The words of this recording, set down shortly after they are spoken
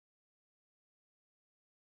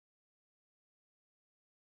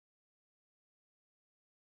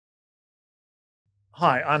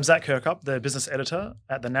Hi, I'm Zach Kirkup, the business editor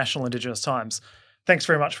at the National Indigenous Times. Thanks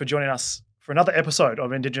very much for joining us for another episode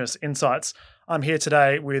of Indigenous Insights. I'm here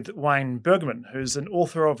today with Wayne Bergmann, who's an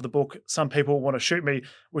author of the book Some People Want to Shoot Me,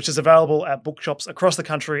 which is available at bookshops across the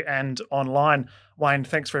country and online. Wayne,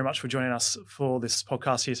 thanks very much for joining us for this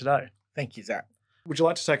podcast here today. Thank you, Zach. Would you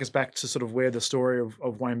like to take us back to sort of where the story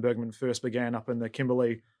of Wayne Bergmann first began up in the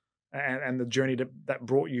Kimberley and the journey that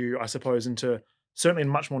brought you, I suppose, into certainly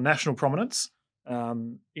much more national prominence?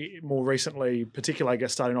 More recently, particularly, I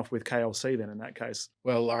guess, starting off with KLC then in that case.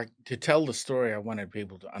 Well, to tell the story, I wanted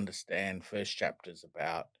people to understand first chapters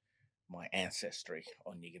about my ancestry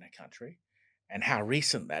on Nyikina country and how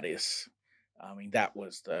recent that is. I mean, that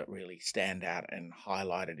was the really standout and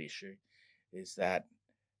highlighted issue is that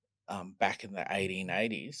back in the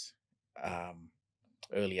 1880s, um,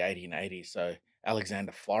 early 1880s, so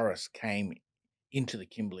Alexander Forrest came into the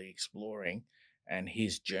Kimberley exploring, and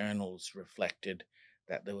his journals reflected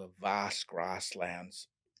that there were vast grasslands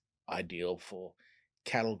ideal for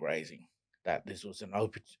cattle grazing, that this was an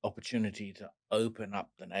opportunity to open up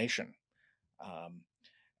the nation. Um,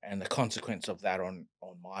 and the consequence of that on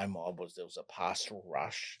my mob was there was a pastoral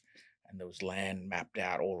rush and there was land mapped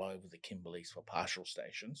out all over the Kimberleys for pastoral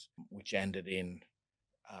stations, which ended in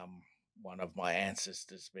um, one of my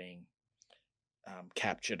ancestors being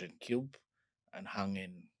captured and killed and hung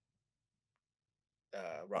in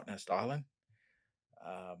Rottnest Island.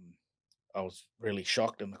 Um, I was really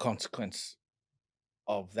shocked, and the consequence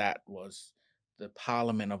of that was the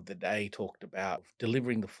parliament of the day talked about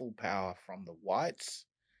delivering the full power from the whites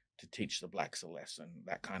to teach the blacks a lesson,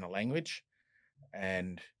 that kind of language,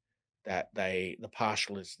 and that the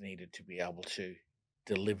pastoralists needed to be able to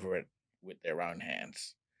deliver it with their own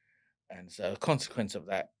hands. And so the consequence of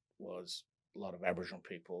that was a lot of Aboriginal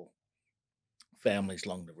people, families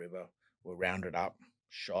along the river, were rounded up,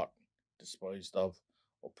 shot, disposed of,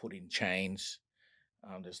 or put in chains.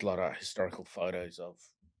 There's a lot of historical photos of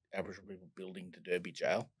Aboriginal people building the Derby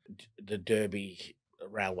jail, the Derby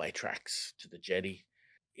railway tracks to the jetty.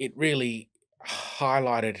 It really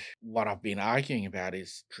highlighted what I've been arguing about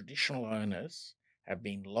is traditional owners have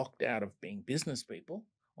been locked out of being business people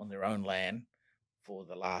on their own land for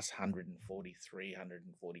the last 143,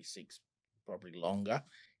 146, probably longer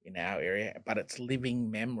in our area, but it's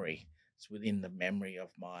living memory. It's within the memory of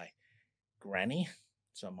my granny,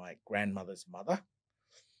 so my grandmother's mother,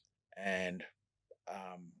 and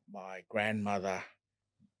my grandmother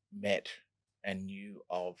met and knew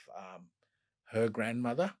of her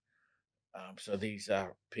grandmother. So these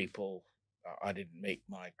are people, I didn't meet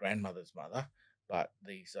my grandmother's mother, but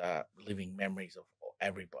these are living memories of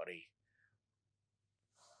everybody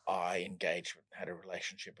I engaged with, had a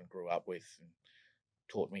relationship and grew up with, and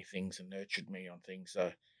taught me things and nurtured me on things.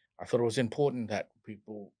 So I thought it was important that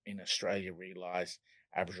people in Australia realize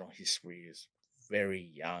Aboriginal history is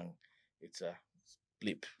very young. It's a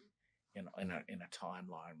blip in a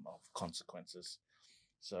timeline of consequences.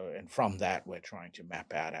 So, and from that, we're trying to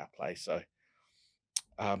map out our place. So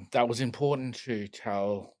that was important to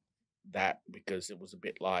tell that because it was a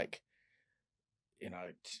bit like,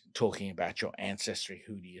 talking about your ancestry.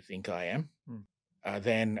 Who do you think I am? Mm.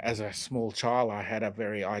 Then, as a small child, I had a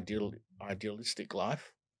very idealistic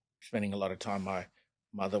life, spending a lot of time. My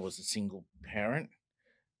mother was a single parent.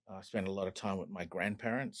 I spent a lot of time with my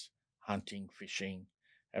grandparents, hunting, fishing,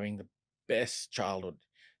 having the best childhood.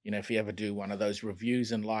 If you ever do one of those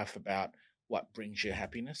reviews in life about what brings you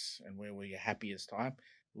happiness and where were your happiest time,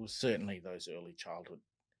 it was certainly those early childhood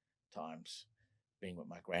times, being with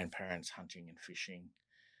my grandparents, hunting and fishing.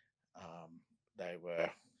 They were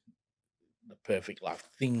the perfect life.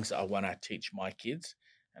 Things I want to teach my kids,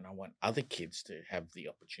 and I want other kids to have the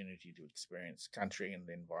opportunity to experience country and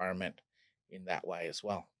the environment in that way as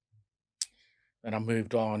well. Then I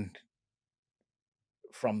moved on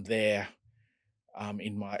from there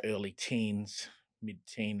in my early teens,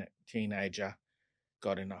 teenager,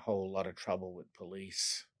 got in a whole lot of trouble with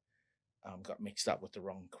police, got mixed up with the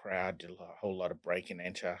wrong crowd, did a whole lot of break and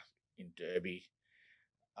enter in Derby,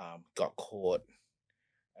 got caught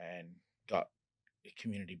and got a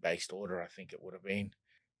community based order, I think it would have been,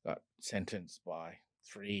 got sentenced by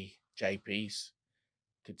 3 JPs,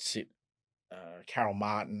 could sit. Carol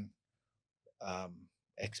Martin,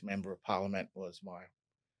 ex member of parliament, was my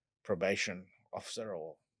probation officer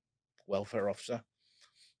or welfare officer.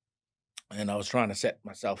 And I was trying to set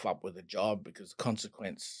myself up with a job because the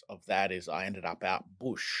consequence of that is I ended up out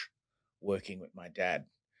bush working with my dad.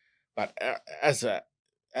 But as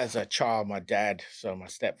a child, my dad, so my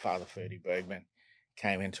stepfather, Ferdy Bergman,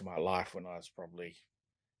 came into my life when I was probably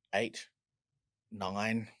 8,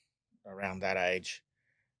 9, around that age.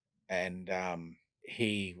 And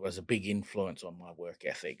he was a big influence on my work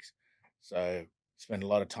ethics. So spent a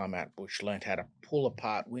lot of time out bush, learned how to pull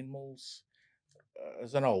apart windmills.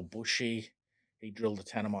 As an old bushie, he drilled the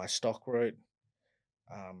Tanami stock route.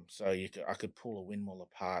 So I could pull a windmill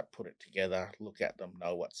apart, put it together, look at them,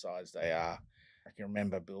 know what size they are. I can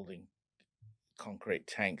remember building concrete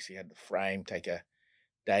tanks. He had the frame, take a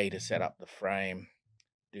day to set up the frame,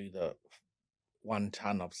 do the 1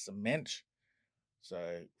 ton of cement.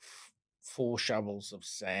 So 4 shovels of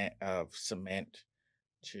cement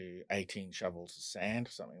to 18 shovels of sand,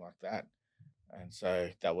 something like that. And so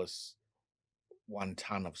that was 1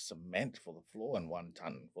 ton of cement for the floor and 1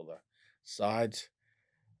 ton for the sides.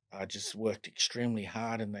 I just worked extremely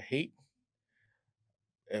hard in the heat.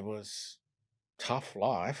 It was tough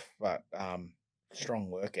life, but strong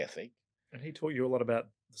work ethic. And he taught you a lot about,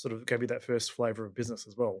 sort of gave you that first flavour of business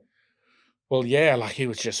as well. Well, yeah, like he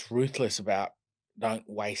was just ruthless about don't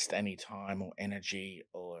waste any time or energy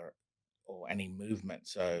or any movement.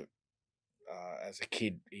 So as a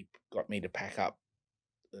kid, he got me to pack up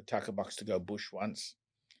the tucker box to go bush once.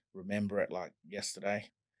 Remember it like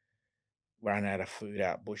yesterday. Ran out of food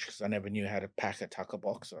out bush because I never knew how to pack a tucker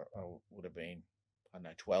box. I would have been, I don't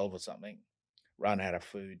know, 12 or something. Run out of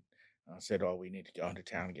food. And I said, "Oh, we need to go into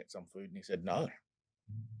town and get some food." And he said, "No,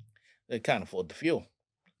 they can't afford the fuel.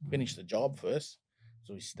 Finish the job first."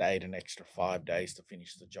 So we stayed an extra 5 days to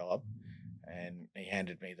finish the job. And he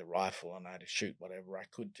handed me the rifle and I had to shoot whatever I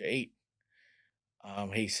could to eat.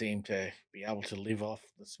 He seemed to be able to live off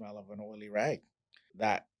the smell of an oily rag.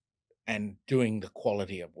 That and doing the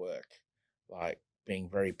quality of work, like being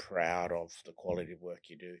very proud of the quality of work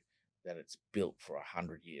you do, that it's built for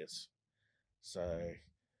 100 years. So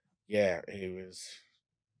yeah, he was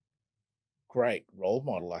great role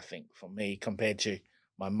model, I think, for me compared to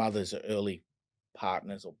my mother's early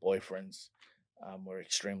partners or boyfriends. Were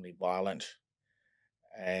extremely violent,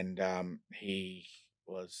 and he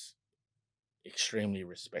was extremely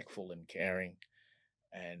respectful and caring,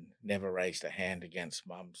 and never raised a hand against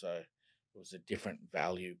mum. So it was a different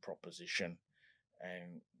value proposition,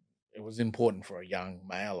 and it was important for a young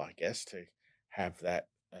male, I guess, to have that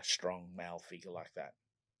a strong male figure like that.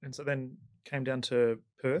 And so then came down to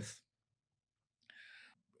Perth.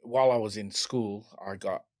 While I was in school,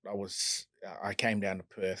 I came down to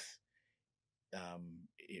Perth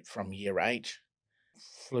from year 8,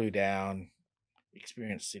 flew down,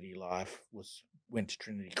 experienced city life, went to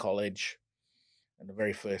Trinity College, and the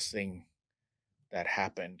very first thing that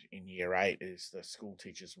happened in year 8 is the school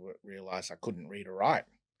teachers realized I couldn't read or write.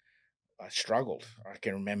 I struggled. I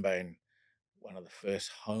can remember in one of the first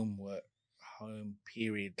home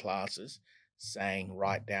period classes saying,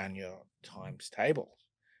 "Write down your times table."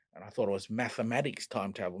 And I thought it was mathematics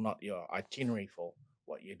timetable, not your itinerary for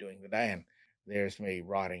what you're doing the day. And there's me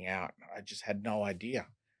writing out. I just had no idea.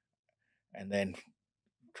 And then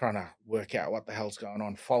trying to work out what the hell's going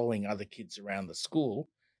on, following other kids around the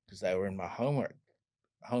school because they were in my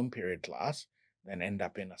home period class, then end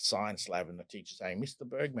up in a science lab and the teacher saying, "Mr.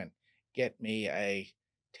 Bergmann, get me a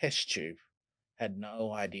test tube." Had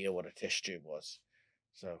no idea what a test tube was.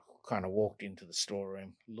 So kind of walked into the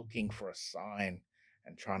storeroom looking for a sign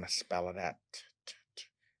and trying to spell it out.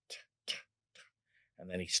 And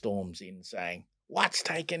then he storms in saying, "What's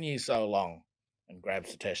taking you so long?" and grabs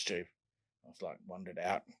the test tube. I was like, wondered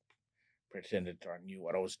out, pretended I knew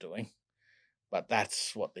what I was doing. But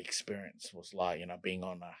that's what the experience was like, being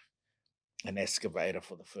on an excavator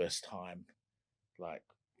for the first time, like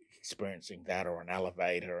experiencing that, or an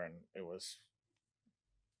elevator. And it was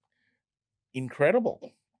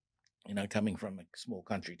incredible, coming from a small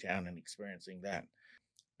country town and experiencing that.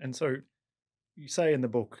 And so you say in the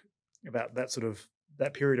book about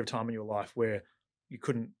that period of time in your life where you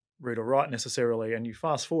couldn't read or write necessarily, and you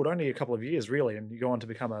fast forward only a couple of years really, and you go on to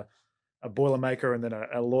become a boilermaker and then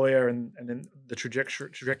a lawyer, and then the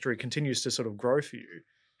trajectory continues to sort of grow for you.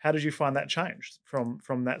 How did you find that changed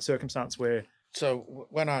from that circumstance where? So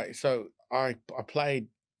I played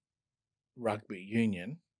rugby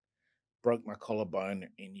union, broke my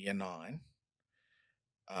collarbone in year 9.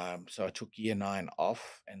 So I took year 9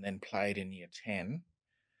 off and then played in year 10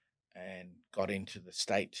 and got into the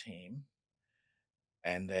state team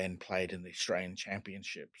and then played in the Australian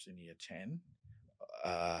Championships in year 10.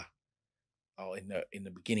 In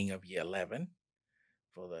the beginning of year 11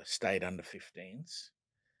 for the state under 15s,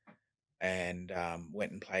 and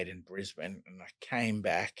went and played in Brisbane. And I came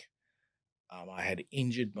back. I had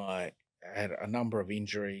a number of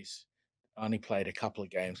injuries. I only played a couple of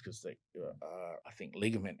games because I think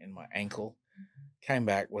ligament in my ankle. Came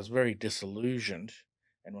back, was very disillusioned,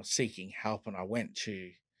 and was seeking help. And I went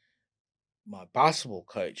to my basketball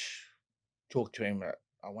coach talked to him that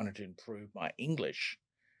I wanted to improve my English,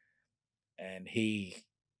 and he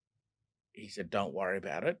said, "Don't worry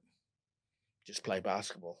about it. Just play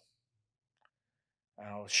basketball." And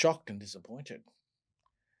I was shocked and disappointed.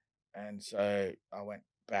 And so I went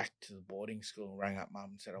back to the boarding school and rang up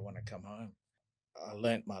mum and said, "I want to come home." I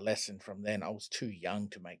learnt my lesson from then. I was too young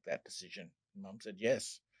to make that decision. Mum said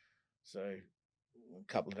yes. So a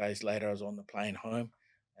couple of days later, I was on the plane home,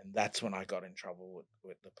 and that's when I got in trouble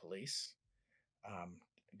with the police. Um,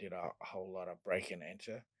 did a whole lot of break and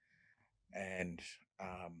enter, and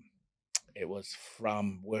it was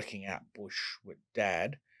from working out bush with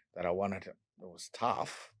Dad that I wanted to. It was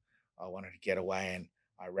tough. I wanted to get away, and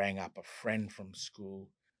I rang up a friend from school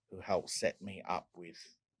who helped set me up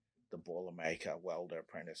with the Boilermaker welder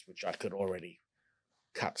apprentice, which I could already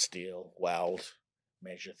cut steel, weld,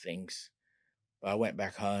 measure things. But I went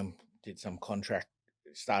back home, did some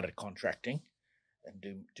started contracting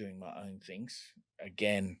and doing my own things.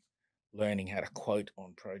 Again, learning how to quote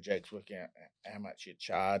on projects, working out how much you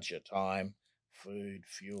charge, your time, food,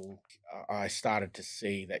 fuel. I started to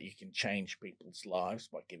see that you can change people's lives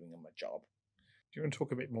by giving them a job. Do you want to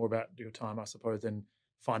talk a bit more about your time, I suppose, in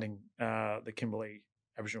finding the Kimberley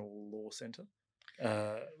Aboriginal Law Centre,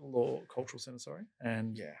 Law Cultural Centre, sorry,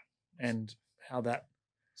 Yeah. and how that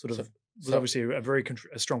sort of So, was so obviously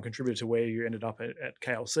a strong contributor to where you ended up at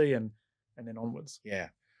KLC and then onwards. yeah.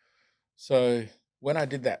 So when I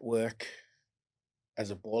did that work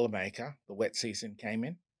as a boilermaker, the wet season came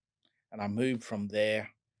in, and I moved from there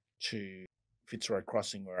to Fitzroy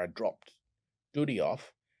Crossing, where I dropped duty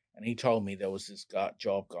off, and he told me there was this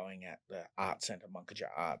job going at the art centre, Munkajja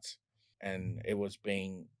Arts, and it was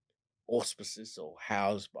being auspices or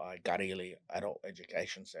housed by Garili Adult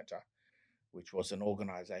Education Centre, which was an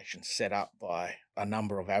organisation set up by a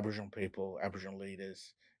number of Aboriginal people, Aboriginal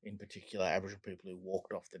leaders, in particular Aboriginal people who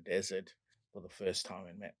walked off the desert for the first time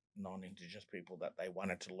and met non-Indigenous people that they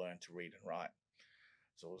wanted to learn to read and write.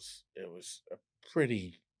 So it was a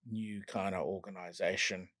pretty new kind of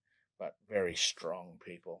organisation, but very strong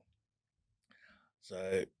people.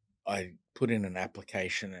 So I put in an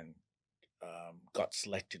application and got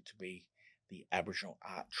selected to be the Aboriginal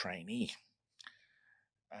art trainee.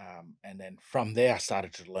 And then from there, I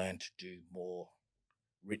started to learn to do more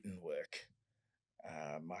written work.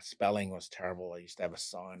 My spelling was terrible. I used to have a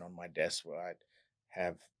sign on my desk where I'd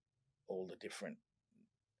have all the different,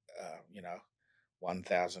 you know,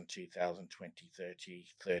 1,000, 2,000, 20, 30,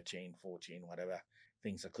 13, 14, whatever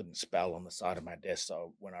things I couldn't spell on the side of my desk.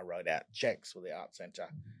 So when I wrote out checks for the art centre,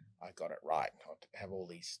 I got it right. I'd have all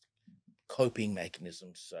these coping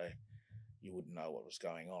mechanisms so you wouldn't know what was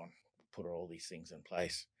going on. Put all these things in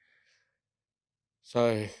place.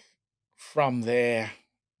 So from there,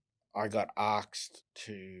 I got asked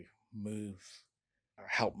to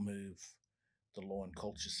help move the Law and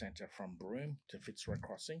Culture Centre from Broome to Fitzroy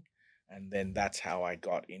Crossing. And then that's how I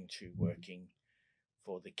got into working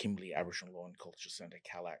for the Kimberley Aboriginal Law and Culture Centre,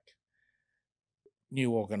 CALAC.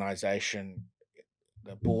 New organisation.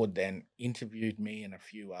 The board then interviewed me and a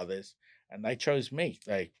few others, and they chose me.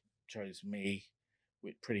 They chose me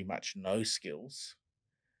with pretty much no skills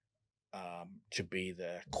to be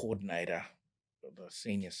the coordinator, the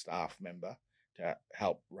senior staff member to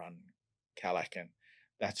help run CALAC. And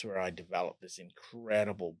that's where I developed this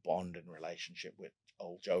incredible bond and relationship with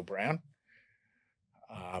old Joe Brown,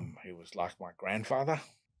 who was like my grandfather.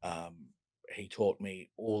 He taught me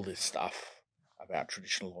all this stuff about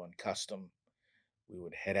traditional law and custom. We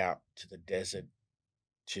would head out to the desert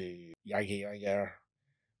to Yagi Yaga,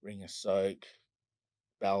 Ringasoke,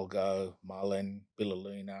 Balgo, Mullen,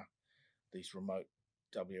 Billaluna, these remote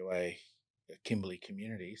WA Kimberley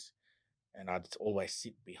communities. And I'd always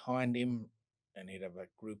sit behind him, and he'd have a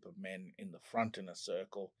group of men in the front in a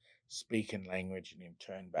circle, speak in language, and he'd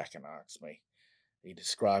turn back and ask me. He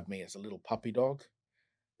described me as a little puppy dog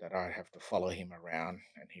that I'd have to follow him around,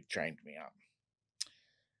 and he trained me up.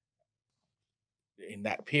 In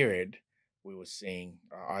that period,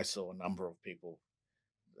 I saw a number of people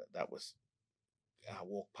that was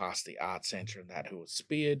walk past the art centre and that who was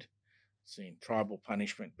speared, seeing tribal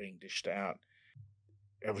punishment being dished out.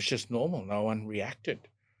 It was just normal. No one reacted.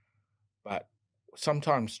 But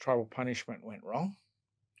sometimes tribal punishment went wrong,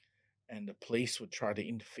 and the police would try to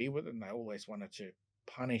interfere with it, and they always wanted to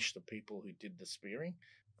punish the people who did the spearing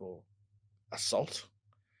for assault.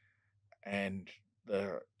 And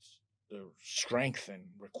the strength and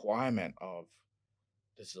requirement of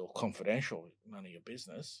this is all confidential, none of your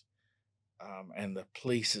business. And the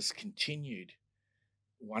police has continued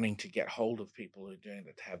wanting to get hold of people who are doing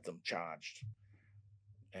it to have them charged.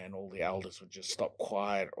 And all the elders would just stop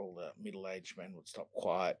quiet, all the middle-aged men would stop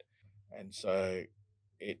quiet. And so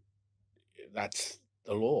it that's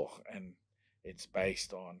the law, and it's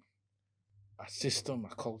based on a system,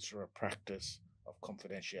 a culture, a practice of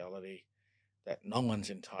confidentiality that no one's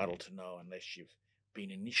entitled to know unless you've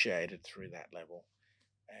been initiated through that level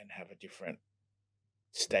and have a different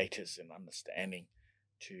status and understanding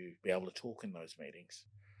to be able to talk in those meetings.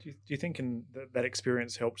 Do you think that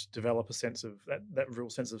experience helped develop a sense of that real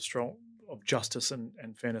sense of strong of justice and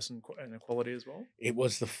fairness and equality as well? It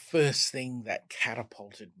was the first thing that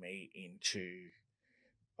catapulted me into.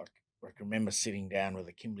 I can remember sitting down with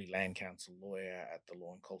a Kimberley Land Council lawyer at the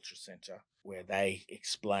Law and Culture Centre, where they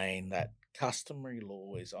explain that customary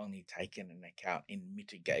law is only taken into account in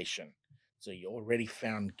mitigation. So you're already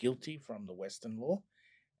found guilty from the Western law,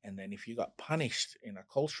 and then if you got punished in a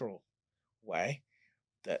cultural way,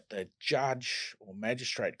 that the judge or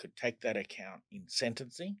magistrate could take that account in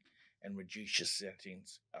sentencing and reduce your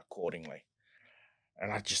sentence accordingly.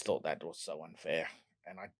 And I just thought that was so unfair.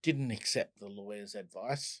 And I didn't accept the lawyer's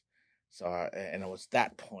advice. And it was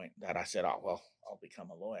that point that I said, oh, well, I'll become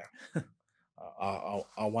a lawyer.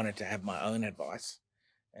 I wanted to have my own advice.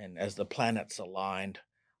 And as the planets aligned,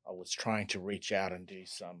 I was trying to reach out and do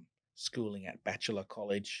some schooling at Bachelor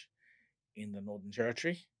College in the Northern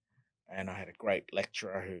Territory. And I had a great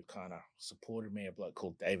lecturer who kind of supported me, a bloke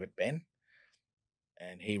called David Ben.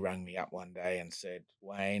 And he rang me up one day and said,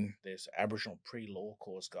 Wayne, there's an Aboriginal pre-law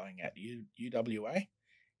course going at UWA.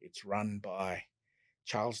 It's run by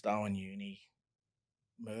Charles Darwin Uni,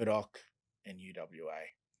 Murdoch, and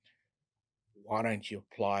UWA. Why don't you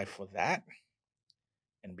apply for that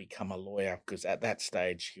and become a lawyer? Because at that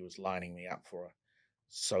stage, he was lining me up for a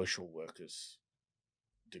social worker's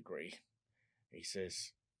degree. He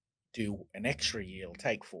says, do an extra year, it'll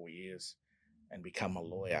take 4 years, and become a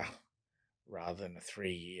lawyer rather than a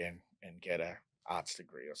 3-year and get a arts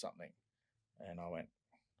degree or something. And I went,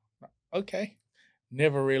 okay.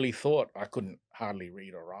 Never really thought I couldn't hardly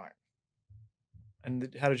read or write.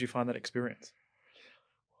 And how did you find that experience?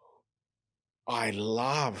 I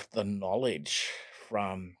love the knowledge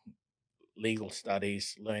from legal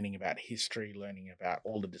studies, learning about history, learning about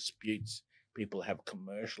all the disputes people have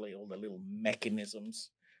commercially, all the little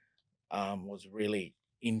mechanisms. Was really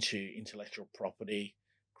into intellectual property,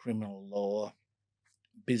 criminal law,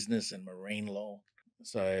 business and marine law.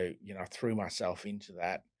 So, I threw myself into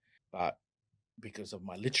that, but because of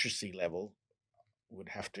my literacy level, would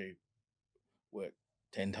have to work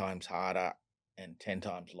 10 times harder and 10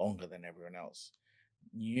 times longer than everyone else.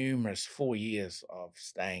 Numerous 4 years of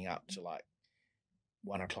staying up to like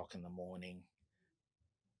 1 o'clock in the morning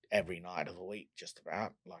every night of the week, just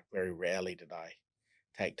about. Like, very rarely did I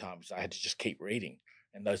take time because I had to just keep reading.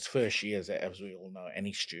 And those first years, as we all know,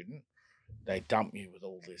 any student, they dump you with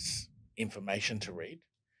all this information to read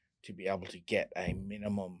to be able to get a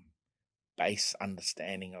minimum base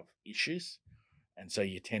understanding of issues. And so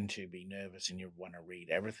you tend to be nervous and you want to read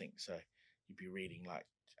everything. So you'd be reading like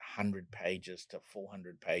 100 pages to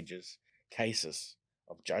 400 pages cases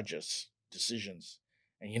of judges' decisions,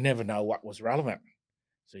 and you never know what was relevant.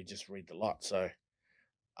 So you just read the lot. So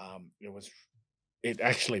it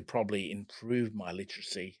actually probably improved my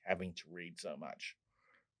literacy having to read so much.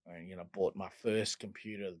 And, bought my first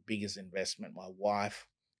computer, the biggest investment. My wife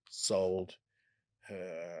sold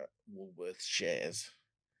her Woolworths shares.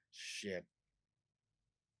 She had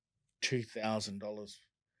 $2,000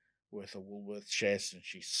 worth of Woolworths shares, and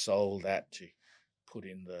she sold that to put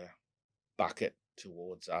in the bucket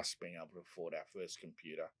towards us being able to afford our first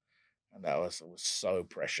computer. And it was so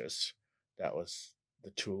precious. That was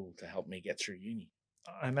the tool to help me get through uni.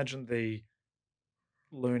 I imagine the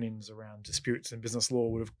learnings around disputes and business law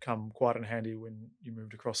would have come quite in handy when you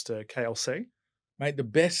moved across to KLC. Mate, the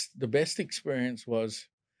best experience was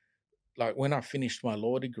like when I finished my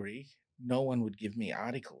law degree, no one would give me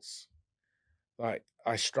articles. Like,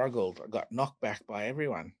 I struggled. I got knocked back by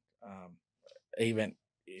everyone. Even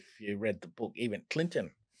if you read the book, even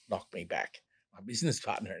Clinton knocked me back. My business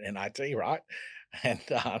partner in NIT, right? And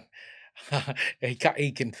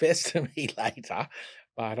he confessed to me later,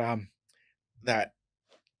 but that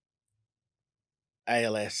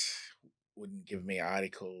ALS wouldn't give me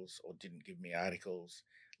articles or didn't give me articles.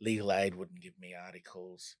 Legal aid wouldn't give me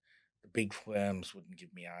articles. The big firms wouldn't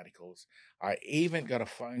give me articles. I even got a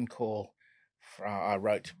phone call I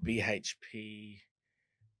wrote to BHP,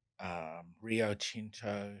 Rio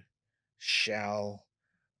Tinto, Shell.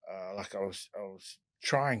 Like, I was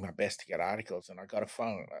trying my best to get articles, and I got a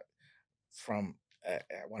phone from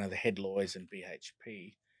one of the head lawyers in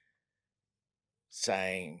BHP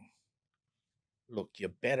saying, look, you're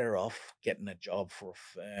better off getting a job for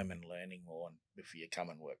a firm and learning more before you come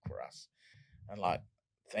and work for us. And like,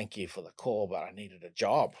 thank you for the call, but I needed a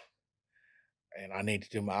job and I need to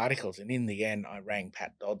do my articles. And in the end, I rang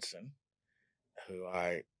Pat Dodson, who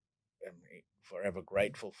I am forever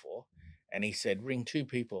grateful for. And he said, ring two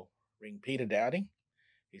people, ring Peter Dowding,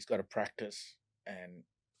 he's got a practice and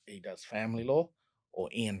he does family law, or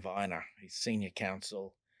Ian Viner, he's senior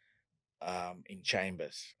counsel in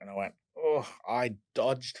Chambers. And I went, oh, I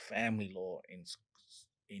dodged family law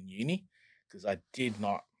in uni because I did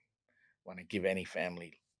not want to give any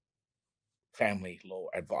family law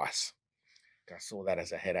advice. I saw that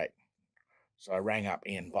as a headache. So I rang up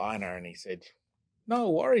Ian Viner and he said, no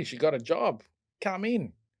worries, you got a job. Come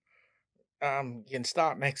in. You can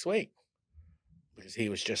start next week. Because he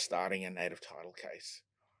was just starting a native title case.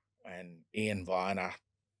 And Ian Viner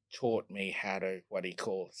taught me how to, what he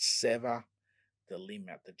called, sever the limb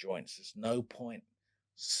at the joints. There's no point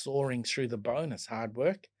sawing through the bone. It's hard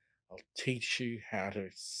work. I'll teach you how to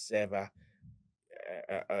sever.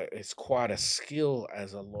 It's quite a skill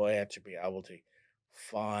as a lawyer to be able to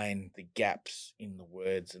find the gaps in the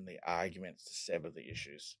words and the arguments to sever the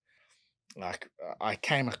issues. Like I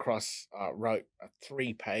came across, wrote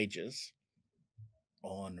 3 pages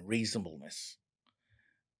on reasonableness,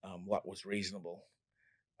 what was reasonable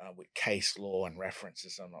with case law and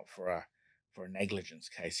references on for a negligence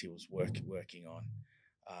case he was working on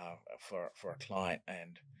for a client.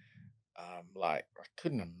 And like I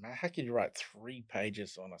couldn't imagine, how could you write 3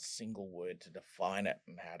 pages on a single word to define it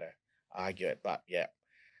and how to argue it? But yeah,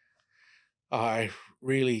 I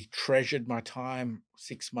really treasured my time,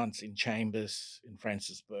 6 months in Chambers in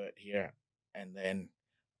Francis Burt here. And then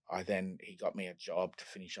he got me a job to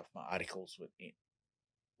finish off my articles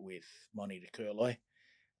with Monty de Curloy,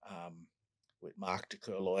 with Mark de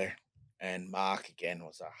Curloy. And Mark, again,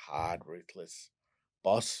 was a hard, ruthless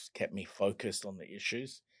boss, kept me focused on the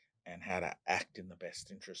issues and how to act in the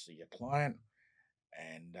best interest of your client.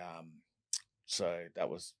 And so that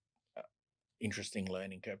was an interesting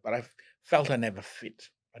learning curve. But I felt I never fit.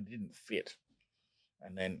 I didn't fit.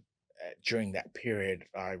 And then during that period,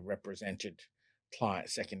 I represented client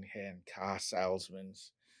second-hand car salesmen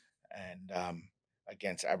and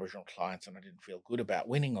against Aboriginal clients, and I didn't feel good about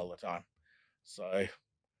winning all the time. So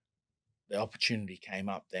the opportunity came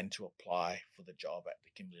up then to apply for the job at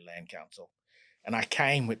the Kimberley Land Council, and I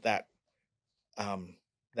came with that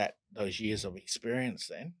those years of experience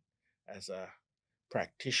then as a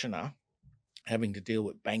practitioner, having to deal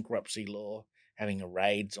with bankruptcy law, having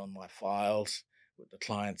raids on my files with the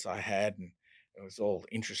clients I had, and it was all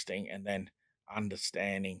interesting. And then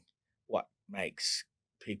understanding what makes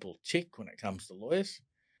people tick when it comes to lawyers.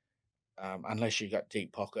 Unless you got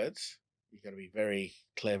deep pockets, you've got to be very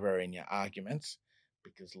clever in your arguments,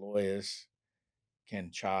 because lawyers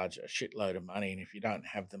can charge a shitload of money, and if you don't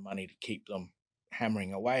have the money to keep them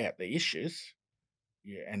hammering away at the issues,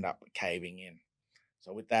 you end up caving in.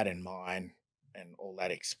 So with that in mind and all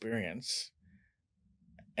that experience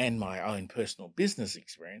and my own personal business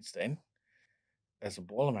experience then as a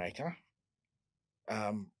boilermaker,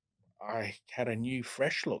 I had a new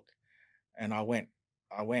fresh look, and I went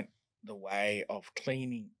the way of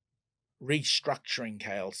restructuring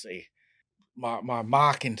KLC. My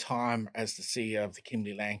mark in time as the CEO of the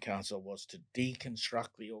Kimberley Land Council was to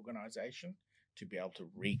deconstruct the organisation to be able to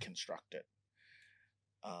reconstruct it.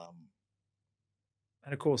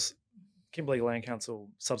 And of course, Kimberley Land Council,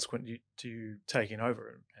 subsequent to you taking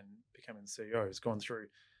over and becoming CEO, has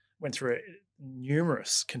went through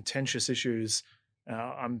numerous contentious issues.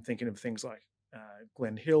 I'm thinking of things like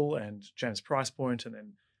Glen Hill and James Price Point, and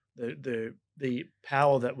then the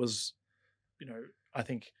power that was, I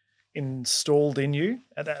think, installed in you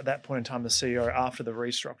at that point in time, the CEO, after the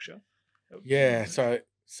restructure. Yeah, so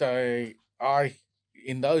I,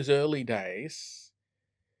 in those early days,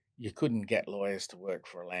 you couldn't get lawyers to work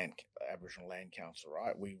for Aboriginal Land Council,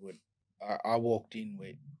 right? I walked in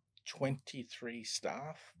with 23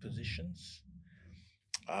 staff positions,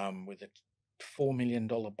 with a $4 million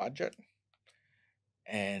budget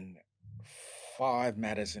and 5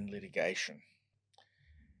 matters in litigation.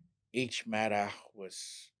 Each matter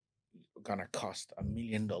was going to cost $1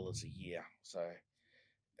 million a year. So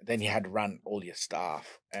then you had to run all your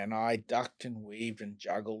staff, and I ducked and weaved and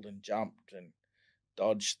juggled and jumped and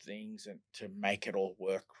dodged things and to make it all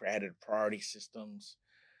work, created priority systems,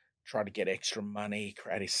 tried to get extra money,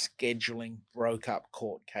 created scheduling, broke up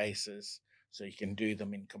court cases so you can do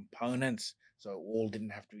them in components, so it all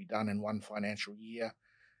didn't have to be done in one financial year.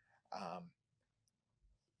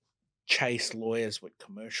 Chase lawyers with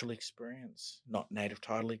commercial experience, not native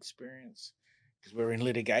title experience, because we're in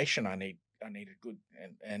litigation. I needed good,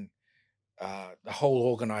 and the whole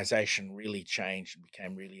organization really changed and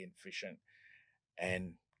became really efficient.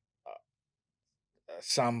 And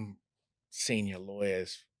some senior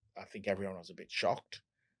lawyers, I think everyone was a bit shocked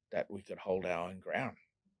that we could hold our own ground.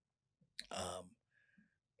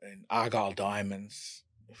 And Argyle Diamonds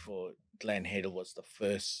for Glen Heddle was the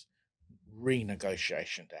first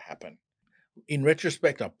renegotiation to happen. In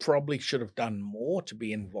retrospect, I probably should have done more to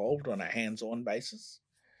be involved on a hands-on basis,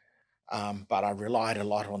 but I relied a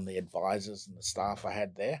lot on the advisors and the staff I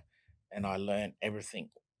had there, and I learned everything.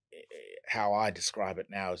 How I describe it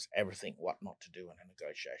now is everything what not to do in a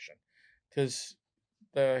negotiation, because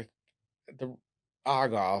the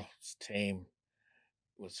Argyle's team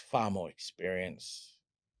was far more experienced,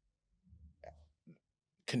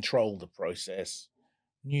 controlled the process,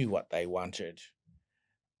 knew what they wanted.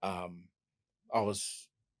 I was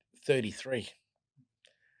 33,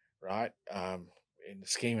 right? In the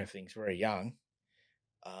scheme of things, very young,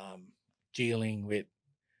 dealing with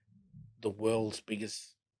the world's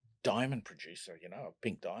biggest diamond producer, of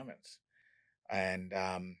pink diamonds, and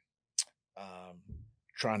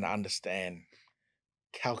trying to understand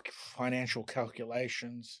financial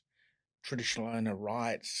calculations, traditional owner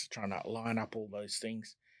rights, trying to line up all those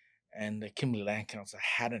things. And the Kimberley Land Council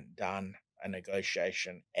hadn't done a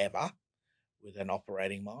negotiation ever with an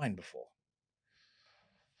operating mine before.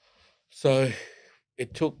 So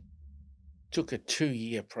it took a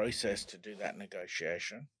 2-year process to do that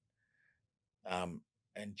negotiation.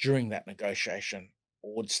 And during that negotiation,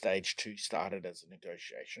 Ord Stage 2 started as a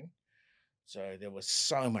negotiation. So there was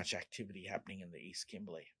so much activity happening in the East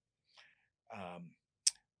Kimberley.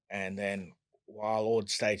 And then while Ord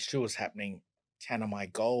Stage 2 was happening,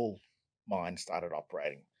 Tanami Gold Mine started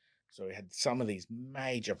operating. So we had some of these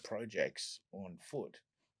major projects on foot.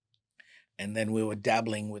 And then we were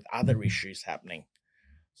dabbling with other issues happening.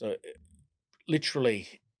 So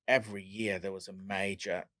literally every year there was a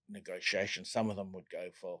major negotiation. Some of them would go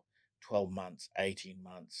for 12 months, 18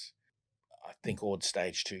 months. I think Ord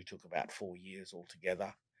Stage 2 took about 4 years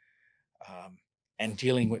altogether. And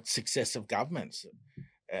dealing with successive governments.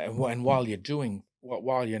 And while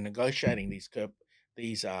you're negotiating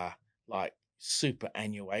these are like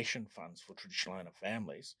superannuation funds for traditional owner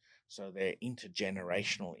families. So they're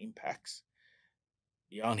intergenerational impacts.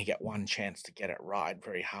 You only get one chance to get it right.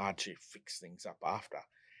 Very hard to fix things up after.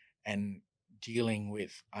 And dealing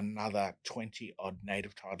with another 20 odd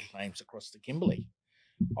native title claims across the Kimberley,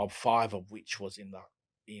 of 5 of which was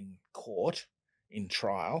in court, in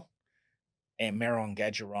trial. And Merong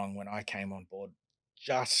Gadgerong, when I came on board,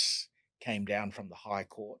 just came down from the High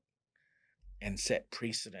Court and set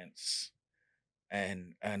precedents.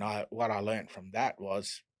 And what I learned from that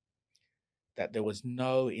was that there was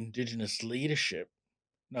no Indigenous leadership,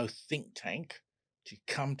 no think tank to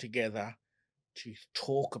come together to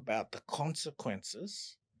talk about the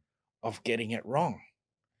consequences of getting it wrong.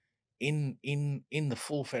 In the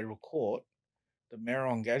full federal court, the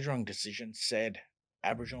Merong Gadgerong decision said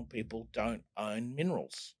Aboriginal people don't own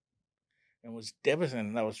minerals. And was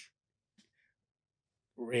devastating. That was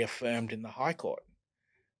reaffirmed in the High Court.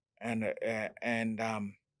 And it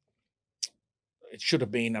should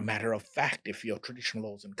have been a matter of fact if your traditional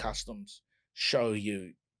laws and customs show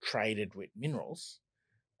you traded with minerals.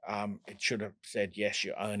 It should have said, yes,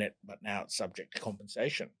 you own it, but now it's subject to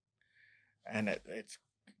compensation. And it's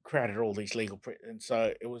created all these legal... and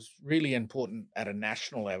so it was really important at a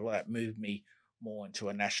national level. That moved me more into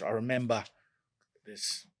a national... I remember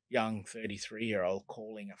this young 33-year-old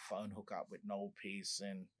calling a phone hookup with Noel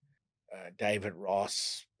Pearson, David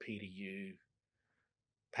Ross, Peter Yu,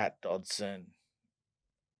 Pat Dodson.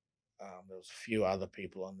 There was a few other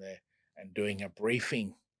people on there, and doing a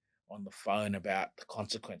briefing on the phone about the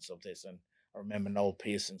consequence of this. And I remember Noel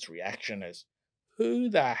Pearson's reaction is, who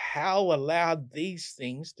the hell allowed these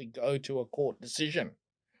things to go to a court decision?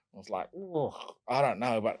 I was like, oh, I don't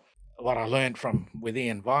know. But what I learned from with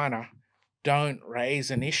Ian Viner, don't raise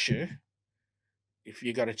an issue if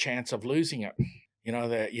you got a chance of losing it.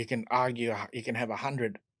 That you can argue, you can have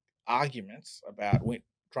 100 arguments about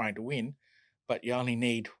trying to win, but you only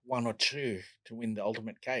need 1 or 2 to win the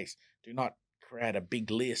ultimate case. Do not create a big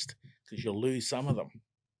list, because you'll lose some of them,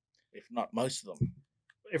 if not most of them.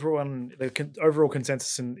 The overall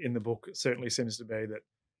consensus in the book certainly seems to be that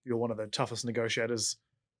you're one of the toughest negotiators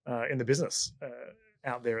in the business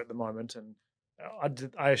out there at the moment. And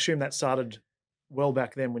I assume that started well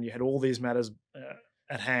back then, when you had all these matters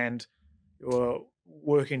at hand. You were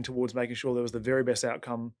working towards making sure there was the very best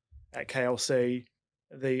outcome at KLC.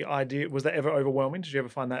 The idea, was that ever overwhelming? Did you ever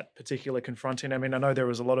find that particularly confronting? I mean, I know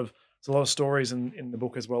there's a lot of stories in the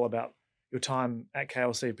book as well about your time at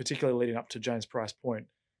KLC, particularly leading up to James Price Point,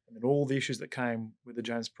 and then all the issues that came with the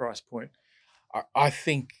James Price Point. I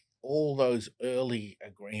think all those early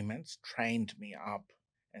agreements trained me up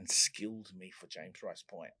and skilled me for James Rice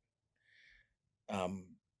Point.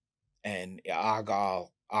 And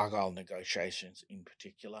Argyle negotiations in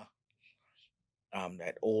particular,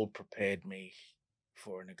 that all prepared me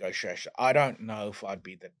for a negotiation. I don't know if I'd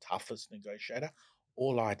be the toughest negotiator.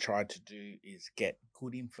 All I tried to do is get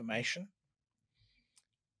good information,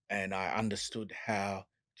 and I understood how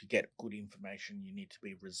to get good information. You need to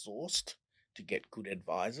be resourced to get good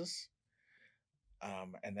advisors,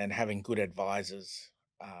 and then having good advisors,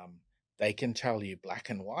 they can tell you black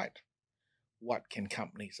and white what can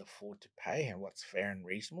companies afford to pay and what's fair and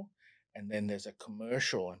reasonable, and then there's a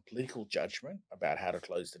commercial and political judgment about how to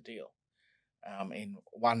close the deal. In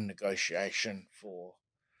one negotiation for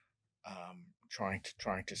trying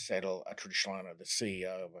to settle a traditional owner, the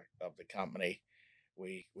CEO of the company,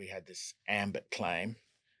 we had this ambit claim,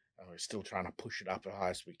 and we're still trying to push it up as high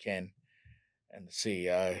as we can. And the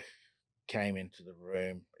CEO came into the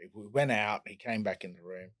room. We went out. He came back in the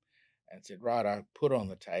room and said, "Right, I put on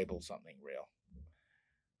the table something real."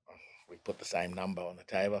 We put the same number on the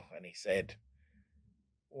table, and he said,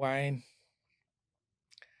 "Wayne,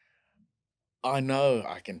 I know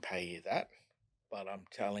I can pay you that, but I'm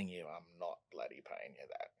telling you, I'm not bloody paying you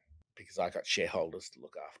that, because I got shareholders to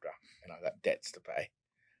look after and I got debts to pay.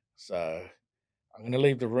 So I'm going to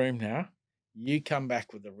leave the room now. You come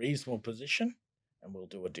back with a reasonable position, and we'll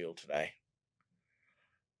do a deal today."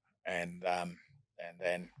 And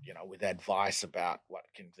then, with advice about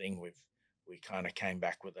what can thing, we kind of came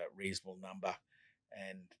back with a reasonable number,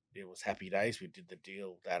 and it was happy days. We did the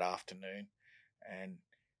deal that afternoon, and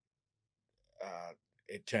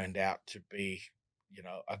it turned out to be,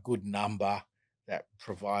 a good number that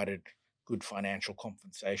provided good financial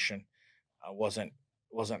compensation. Wasn't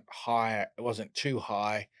high. It wasn't too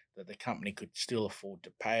high that the company could still afford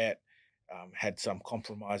to pay it. Had some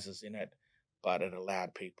compromises in it, but it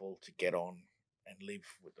allowed people to get on and live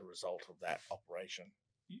with the result of that operation.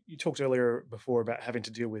 You talked earlier before about having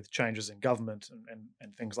to deal with changes in government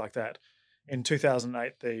and things like that. In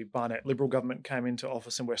 2008, the Barnett Liberal government came into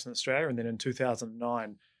office in Western Australia, and then in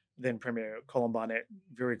 2009, then Premier Colin Barnett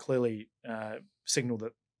very clearly signalled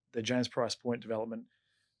that the James Price Point development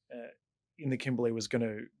in the Kimberley was going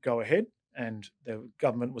to go ahead, and the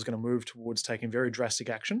government was going to move towards taking very drastic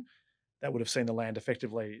action that would have seen the land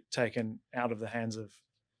effectively taken out of the hands of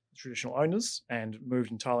traditional owners and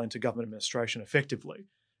moved entirely into government administration effectively.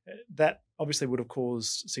 That obviously did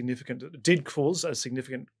cause a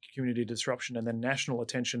significant community disruption and then national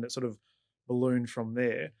attention that sort of ballooned from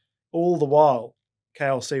there. All the while,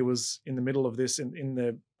 KLC was in the middle of this in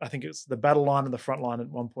the, I think it's the battle line and the front line at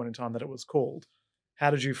one point in time that it was called.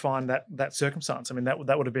 How did you find that circumstance? I mean, that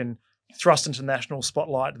would have been thrust into national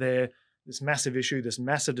spotlight there, this massive issue, this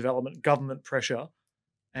massive development, government pressure,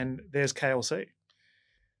 and there's KLC.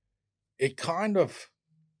 It kind of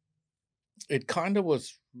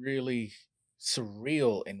was really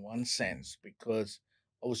surreal in one sense, because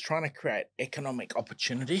I was trying to create economic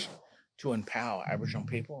opportunity to empower Aboriginal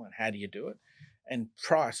people. And how do you do it? And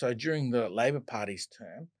so during the Labor Party's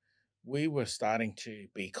term, we were starting to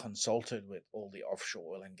be consulted with all the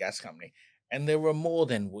offshore oil and gas company, and there were more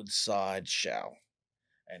than Woodside, Shell,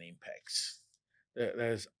 and Impex.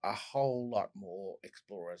 There's a whole lot more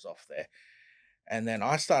explorers off there. And then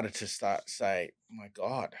I started to say, my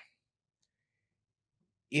God,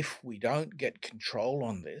 if we don't get control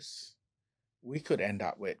on this, we could end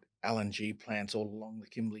up with LNG plants all along the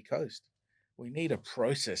Kimberley coast. We need a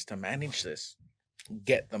process to manage this,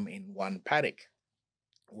 get them in one paddock,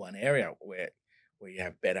 one area where you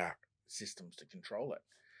have better systems to control it.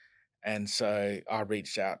 And so I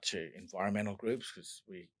reached out to environmental groups, because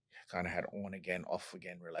we kind of had on again, off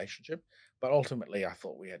again relationship. But ultimately, I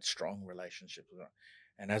thought we had strong relationships with them.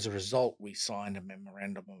 And as a result, we signed a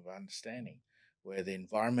memorandum of understanding where the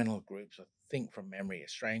environmental groups, I think from memory,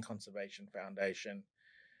 Australian Conservation Foundation,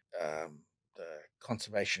 the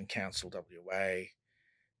Conservation Council WA,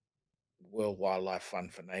 World Wildlife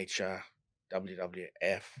Fund for Nature, WWF,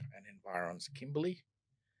 and Environs Kimberley,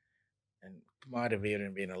 and might have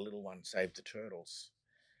even been a little one, Save the Turtles.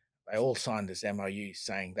 They all signed this MOU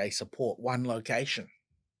saying they support one location.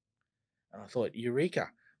 And I thought,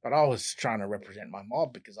 eureka. But I was trying to represent my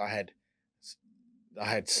mob, because I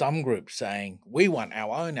had some groups saying, we want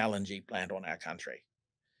our own LNG plant on our country.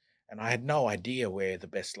 And I had no idea where the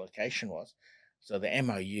best location was. So the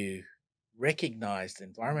MOU recognized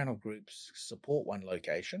environmental groups support one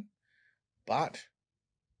location, but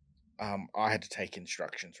I had to take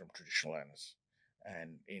instructions from traditional owners.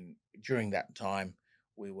 And during that time,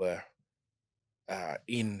 we were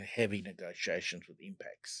in heavy negotiations with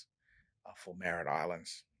Impex for Merritt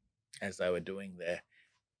Islands. as they were doing their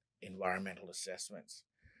environmental assessments.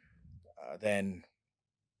 Then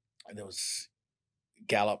there was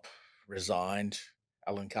Gallup resigned,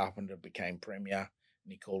 Alan Carpenter became Premier,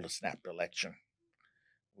 and he called a snapped election,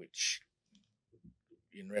 which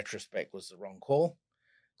in retrospect was the wrong call.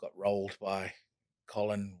 Got rolled by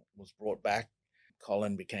Colin, was brought back.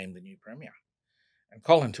 Colin became the new Premier. And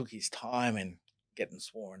Colin took his time in getting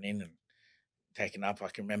sworn in and taken up. I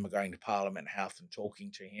can remember going to Parliament House and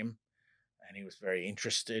talking to him, and he was very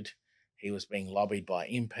interested. He was being lobbied by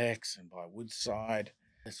Impex and by Woodside.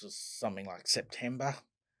 This was something like September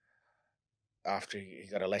after he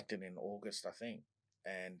got elected in August, I think.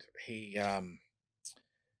 And he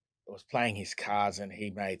was playing his cards, and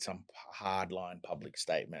he made some hardline public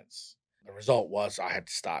statements. The result was I had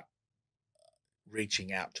to start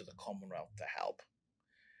reaching out to the Commonwealth to help.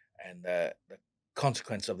 And the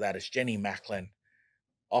consequence of that is Jenny Macklin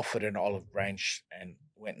offered an olive branch and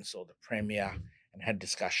went and saw the Premier and had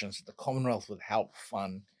discussions that the Commonwealth would help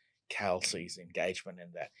fund Kelsey's engagement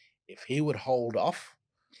in that. If he would hold off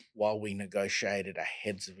while we negotiated a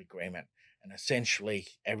heads of agreement, and essentially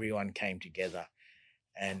everyone came together,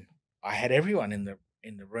 and I had everyone in the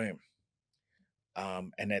room.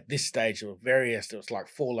 And at this stage, there was like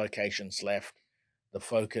 4 locations left. The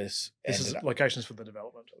focus. This is locations for the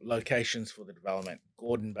development. Locations for the development: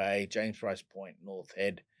 Gordon Bay, James Price Point, North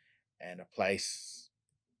Head, and a place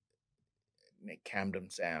near Camden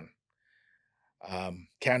Sound.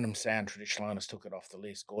 Camden Sound, traditional owners took it off the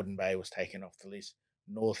list. Gordon Bay was taken off the list.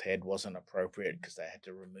 North Head wasn't appropriate because they had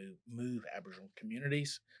to move Aboriginal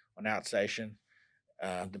communities on outstation.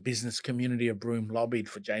 The business community of Broome lobbied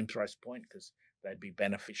for James Price Point because they'd be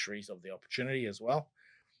beneficiaries of the opportunity as well.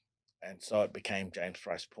 And so it became James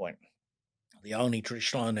Price Point. The only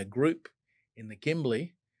traditional owner group in the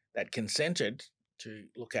Kimberley that consented to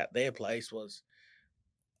look at their place was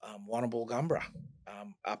Wannabalgumbra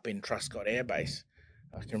up in Truscott Air Base.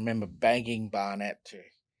 I can remember begging Barnett to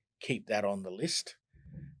keep that on the list,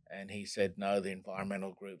 and he said no, the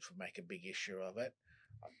environmental groups would make a big issue of it.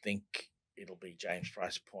 I think it'll be James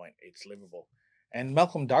Price Point. It's livable. And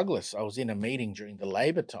Malcolm Douglas, I was in a meeting during the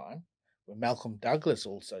Labor time where Malcolm Douglas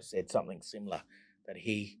also said something similar, that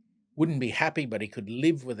he wouldn't be happy, but he could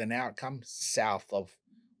live with an outcome south of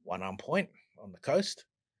One Point on the coast,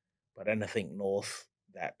 but anything north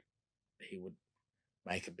that he would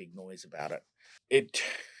make a big noise about it.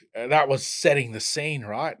 That was setting the scene,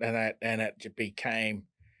 right? And it became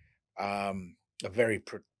a very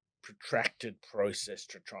protracted process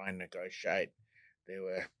to try and negotiate. There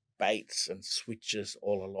were baits and switches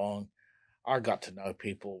all along. I got to know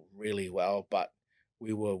people really well, but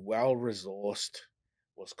we were well resourced,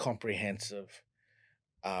 was comprehensive.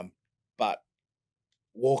 But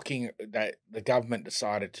the government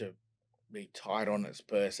decided to be tight on its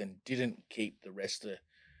purse and didn't keep the rest of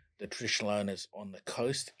the traditional owners on the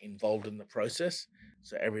coast involved in the process.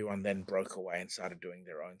 So everyone then broke away and started doing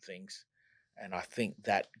their own things. And I think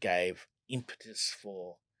that gave impetus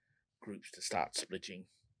for groups to start splitting.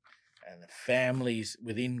 And the families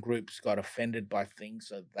within groups got offended by things,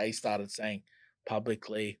 so they started saying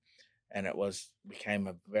publicly, and it became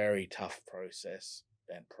a very tough process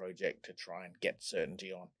and project to try and get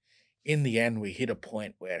certainty on. In the end, we hit a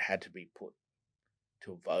point where it had to be put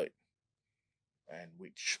to a vote, and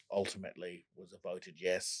which ultimately was a voted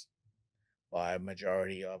yes by a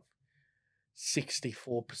majority of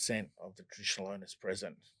 64% of the traditional owners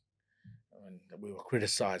present. And we were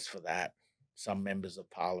criticised for that. Some members of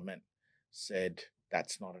Parliament said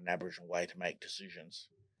that's not an Aboriginal way to make decisions.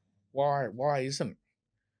 Why isn't?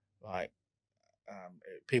 Like,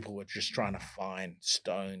 people were just trying to find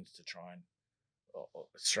stones to try and or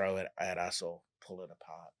throw it at us or pull it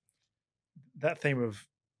apart. That theme of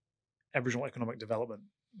Aboriginal economic development,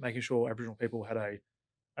 making sure Aboriginal people had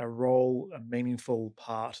a role, a meaningful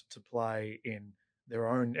part to play in their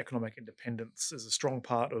own economic independence, is a strong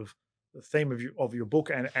part of the theme of your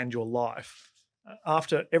book and your life.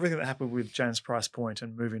 After everything that happened with James Price Point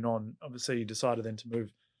and moving on, obviously you decided then to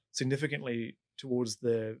move significantly towards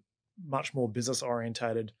the much more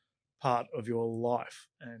business-orientated part of your life.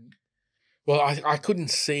 And well, I couldn't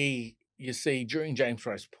see, you see, during James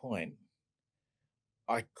Price Point,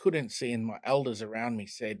 I couldn't see, and my elders around me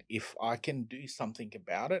said, if I can do something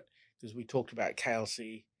about it, because we talked about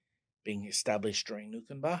KLC being established during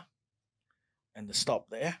Nukunba and the stop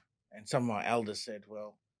there. And some of my elders said,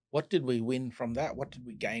 well, what did we win from that? What did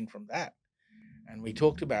we gain from that? And we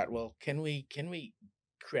talked about, well, can we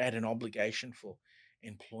create an obligation for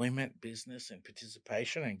employment, business, and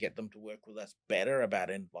participation and get them to work with us better about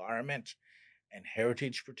environment and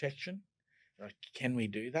heritage protection? Like, can we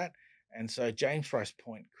do that? And so James Price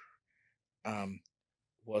Point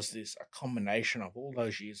was this a combination of all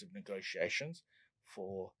those years of negotiations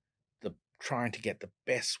for the trying to get the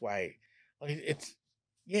best way. Like it's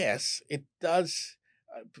yes, it does.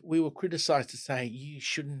 We were criticized to say you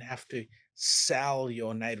shouldn't have to sell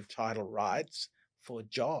your native title rights for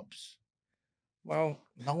jobs. Well,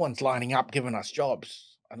 no one's lining up giving us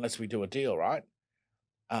jobs unless we do a deal, right?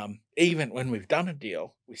 Even when we've done a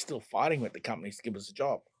deal, we're still fighting with the companies to give us a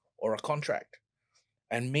job or a contract,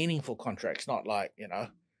 and meaningful contracts, not like,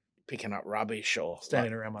 picking up rubbish or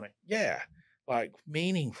Standing around money. yeah, like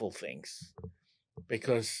meaningful things,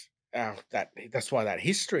 because that's why that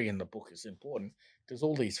history in the book is important, because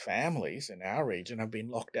all these families in our region have been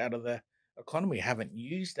locked out of the economy, haven't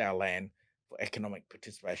used our land for economic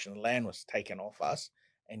participation. The land was taken off us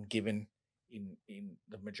and given in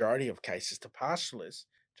the majority of cases to pastoralists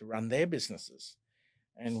to run their businesses,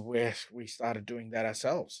 and we started doing that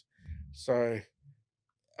ourselves. So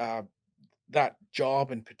uh, that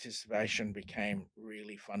job and participation became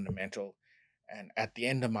really fundamental. And at the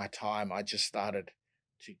end of my time, I just started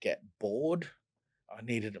to get bored. I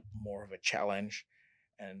needed more of a challenge.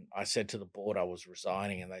 And I said to the board I was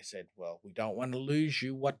resigning, and they said, "Well, we don't want to lose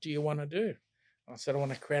you. What do you want to do?" I said, "I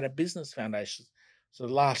want to create a business foundation." So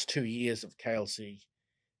the last 2 years of KLC,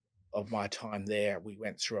 of my time there, we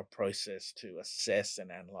went through a process to assess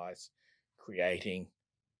and analyze creating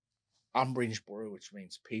Umbridge Brew, which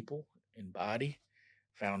means people in Bardi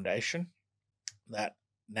Foundation, that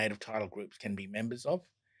native title groups can be members of.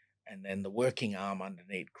 And then the working arm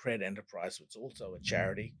underneath, Cred Enterprise, which is also a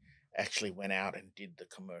charity, actually went out and did the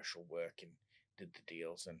commercial work and did the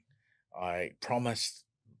deals. And I promised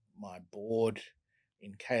my board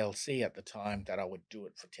in KLC at the time that I would do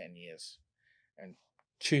it for 10 years. And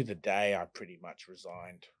to the day, I pretty much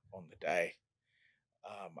resigned on the day,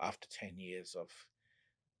 after 10 years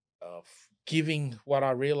of giving. What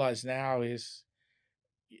I realize now is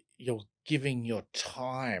you're giving your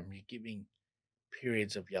time, you're giving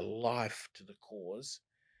periods of your life to the cause.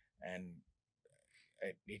 And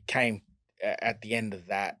it came at the end of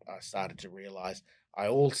that, I started to realize I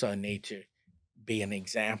also need to be an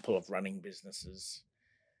example of running businesses,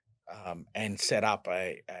 and set up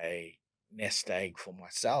a nest egg for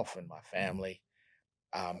myself and my family,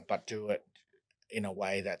 but do it in a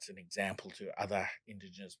way that's an example to other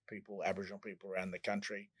Indigenous people, Aboriginal people around the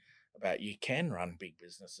country, about you can run big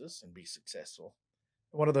businesses and be successful.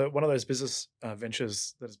 One of those business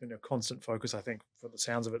ventures that has been a constant focus, I think, for the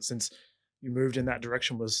sounds of it, since you moved in that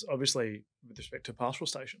direction, was obviously with respect to pastoral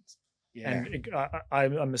stations. Yeah. And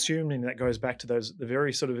I'm assuming that goes back to the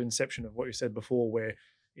very sort of inception of what you said before, where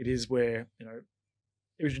it is where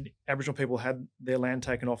Aboriginal people had their land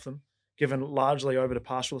taken off them, given largely over to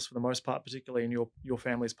pastoralists for the most part, particularly in your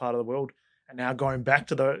family's part of the world, and now going back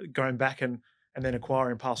and then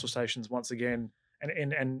acquiring pastoral stations once again,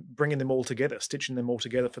 and bringing them all together, stitching them all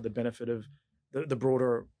together for the benefit of the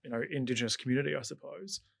broader Indigenous community, I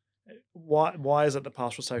suppose. Why is it that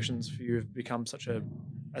pastoral stations for you have become such a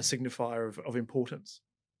signifier of importance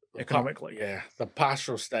economically? Yeah, the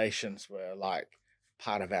pastoral stations were like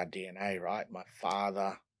part of our DNA, right? My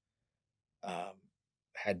father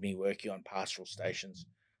had me working on pastoral stations.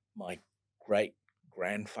 My great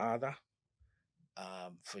grandfather,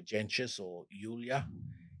 for Gentius or Yulia,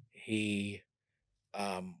 he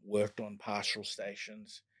worked on pastoral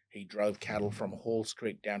stations. He drove cattle from Halls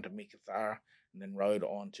Creek down to Mikathara and then rode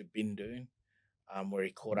on to Bindoon, where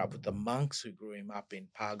he caught up with the monks who grew him up in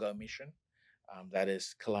Pargo Mission. That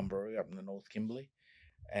is Columbaroo up in the North Kimberley.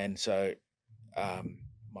 And so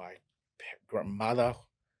my mother,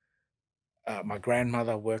 my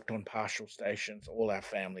grandmother worked on pastoral stations. All our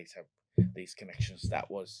families have these connections. That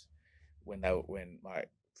was when my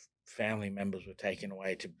family members were taken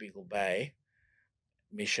away to Beagle Bay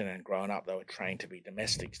Mission and grown up. They were trained to be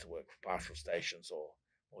domestics to work for pastoral stations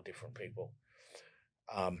or different people.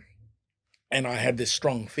 And I had this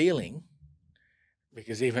strong feeling,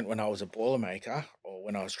 because even when I was a boilermaker or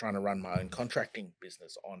when I was trying to run my own contracting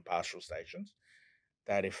business on pastoral stations,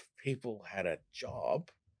 that if people had a job,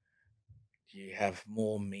 you have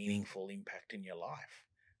more meaningful impact in your life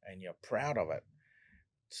and you're proud of it.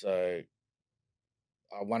 So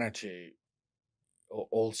I wanted to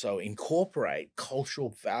also incorporate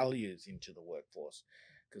cultural values into the workforce,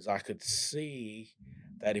 because I could see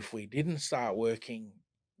that if we didn't start working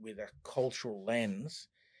with a cultural lens,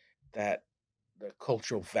 that the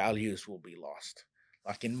cultural values will be lost.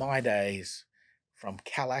 Like in my days from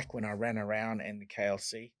Calac, when I ran around in the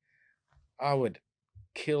KLC, I would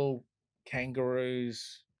kill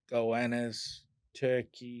kangaroos, goannas,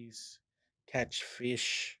 turkeys, catch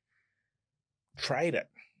fish, trade it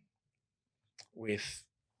with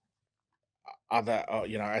other,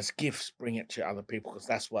 as gifts, bring it to other people, because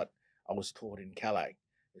that's what I was taught in Calais,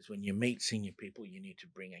 is when you meet senior people, you need to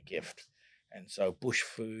bring a gift. And so bush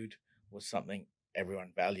food was something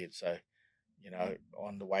everyone valued. So,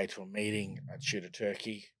 on the way to a meeting, I'd shoot a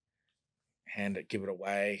turkey, give it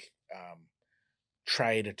away,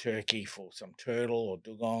 trade a turkey for some turtle or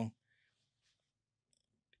dugong,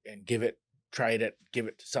 and give it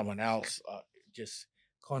to someone else, just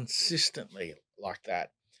consistently like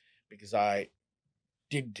that, because I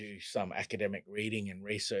did do some academic reading and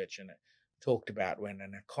research, and it talked about when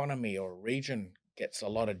an economy or a region gets a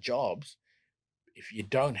lot of jobs, if you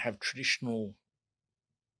don't have traditional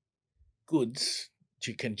goods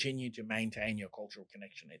to continue to maintain your cultural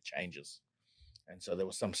connection, it changes. And so there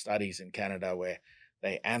were some studies in Canada where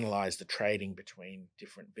they analyzed the trading between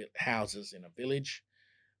different houses in a village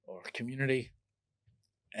or a community,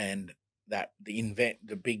 and that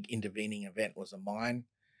the big intervening event was a mine,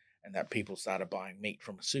 and that people started buying meat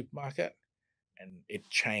from a supermarket, and it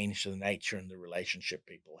changed the nature and the relationship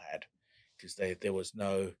people had, because there was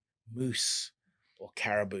no moose or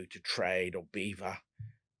caribou to trade, or beaver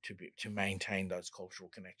to maintain those cultural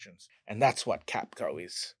connections. And that's what Capco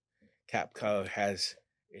is. Capco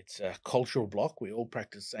it's a cultural block. We all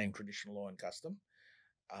practice the same traditional law and custom.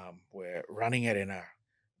 We're running it in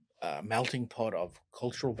a melting pot of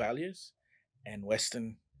cultural values and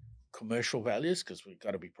Western commercial values, because we've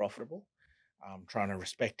got to be profitable. Trying to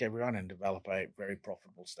respect everyone and develop a very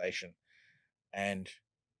profitable station. And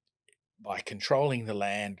by controlling the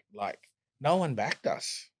land, like, no one backed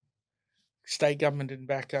us. State government didn't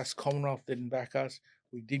back us. Commonwealth didn't back us.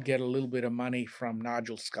 We did get a little bit of money from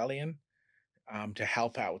Nigel Scullion to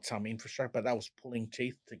help out with some infrastructure, but that was pulling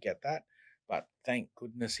teeth to get that. But thank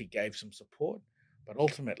goodness he gave some support. But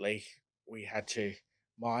ultimately, we had to,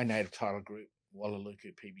 my native title group,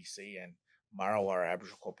 Wallaluku PBC, and Marrawara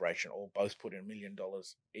Aboriginal Corporation, all both put in $1 million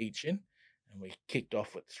each in, and we kicked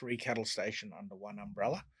off with 3 cattle stations under one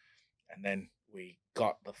umbrella. And then we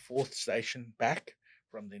got the 4th station back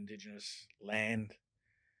from the Indigenous Land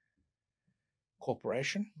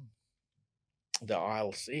Corporation, the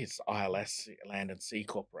ILC. It's ILS, Land and Sea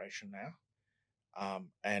Corporation now.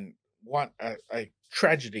 And a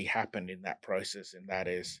tragedy happened in that process, and that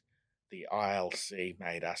is the ILC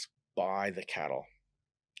made us buy the cattle,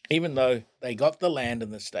 even though they got the land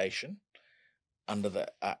and the station under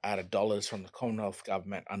out of dollars from the Commonwealth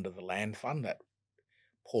government under the land fund that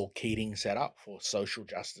Paul Keating set up for social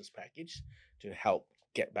justice package to help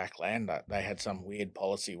get back land. They had some weird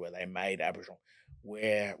policy where they made Aboriginal,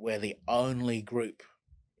 we're the only group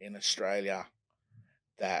in Australia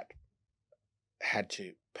that had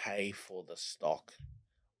to pay for the stock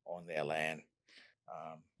on their land.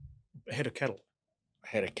 Head of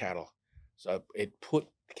cattle. So it put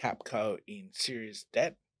Capco in serious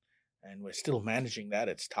debt, and we're still managing that.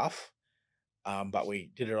 It's tough, but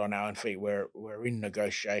we did it on our own feet. We're in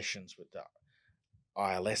negotiations with the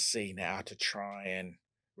ILSC now to try and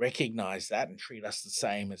recognize that and treat us the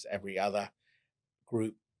same as every other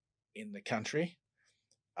group in the country.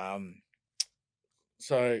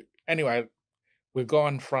 So anyway, we've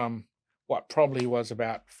gone from what probably was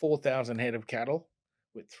about 4,000 head of cattle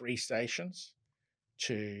with 3 stations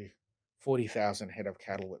to 40,000 head of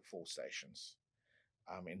cattle with 4 stations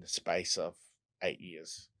in the space of 8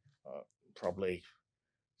 years, probably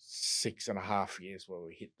 6.5 years where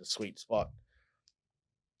we hit the sweet spot.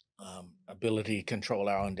 Ability to control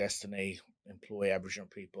our own destiny, employ Aboriginal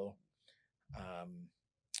people.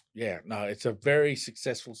 It's a very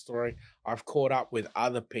successful story. I've caught up with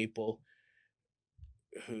other people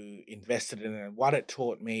who invested in it, and what it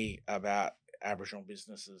taught me about Aboriginal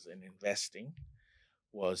businesses and investing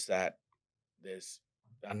was that there's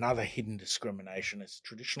another hidden discrimination is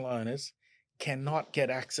traditional owners cannot get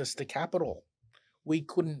access to capital. We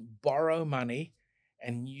couldn't borrow money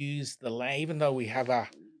and use the land, even though we have a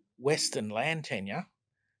Western land tenure,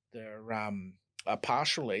 they're a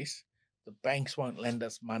partial lease. The banks won't lend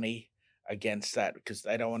us money against that because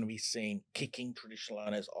they don't want to be seen kicking traditional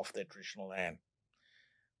owners off their traditional land,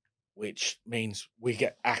 which means we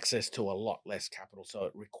get access to a lot less capital. So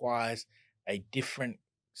it requires a different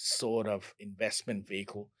sort of investment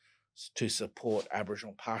vehicle to support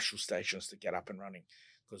Aboriginal partial stations to get up and running,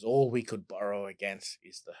 because all we could borrow against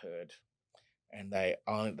is the herd, and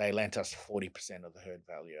they lent us 40% of the herd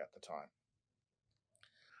value at the time.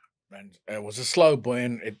 And it was a slow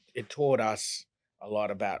burn. It taught us a lot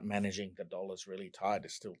about managing the dollars really tight.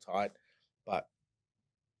 It's still tight, but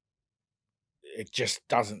it just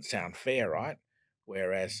doesn't sound fair, right?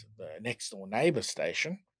 Whereas the next door neighbour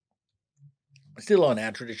station, still on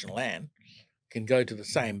our traditional land, can go to the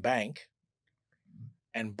same bank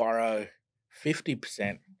and borrow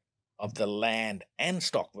 50% of the land and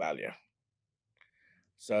stock value.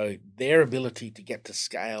 So their ability to get to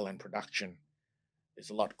scale and production is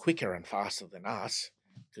a lot quicker and faster than us,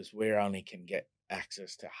 because we only can get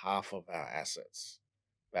access to half of our assets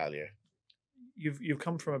value. You've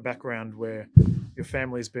come from a background where your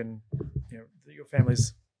family's been, your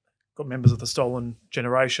family's got members of the stolen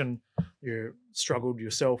generation. You struggled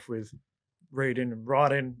yourself with reading and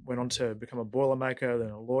writing, went on to become a boilermaker,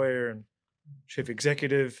 then a lawyer and chief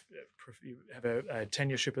executive. You have a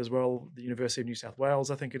tenureship as well, the University of New South Wales,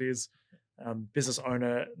 I think it is. Business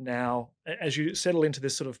owner now. As you settle into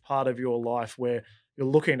this sort of part of your life where you're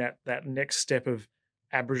looking at that next step of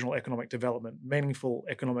Aboriginal economic development, meaningful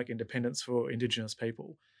economic independence for Indigenous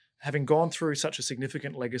people, having gone through such a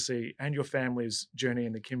significant legacy and your family's journey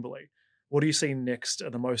in the Kimberley, what do you see next are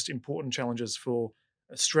the most important challenges for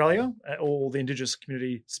Australia or the Indigenous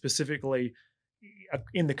community specifically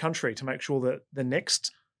in the country to make sure that the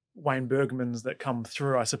next Wayne Bergmanns that come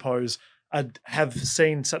through, I suppose, have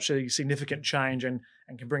seen such a significant change and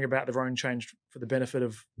can bring about their own change for the benefit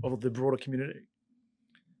of the broader community?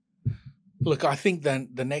 Look, I think then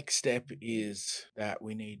the next step is that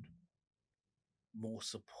we need more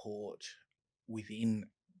support within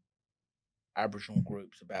Aboriginal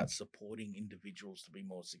groups about supporting individuals to be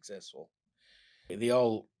more successful. The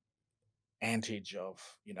old antage of,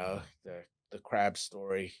 the crab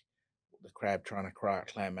story, the crab trying to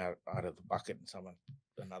climb out of the bucket and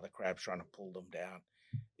another crab trying to pull them down,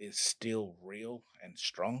 is still real and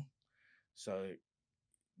strong. So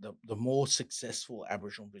the more successful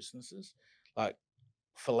Aboriginal businesses, like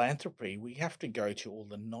philanthropy, we have to go to all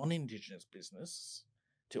the non-Indigenous business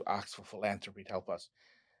to ask for philanthropy to help us.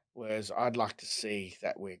 Whereas I'd like to see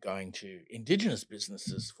that we're going to Indigenous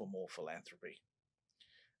businesses for more philanthropy,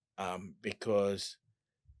 because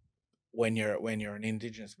when you're an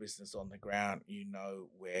Indigenous business on the ground, you know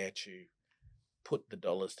where to put the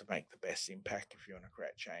dollars to make the best impact if you want to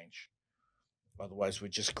create change. Otherwise, we're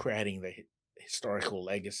just creating the historical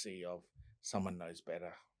legacy of someone knows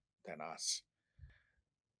better than us.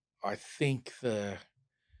 I think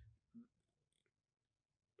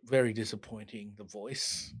very disappointing, The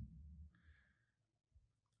Voice,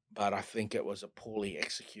 but I think it was a poorly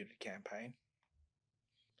executed campaign.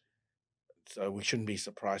 So we shouldn't be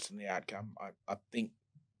surprised in the outcome. I think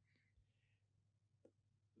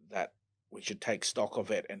that we should take stock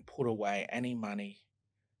of it and put away any money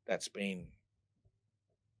that's been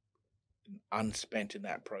unspent in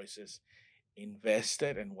that process, invest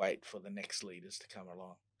it and wait for the next leaders to come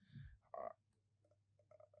along.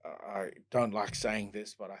 I don't like saying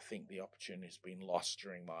this, but I think the opportunity has been lost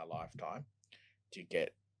during my lifetime to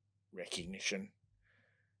get recognition.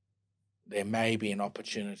 There may be an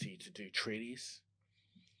opportunity to do treaties.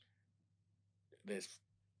 There's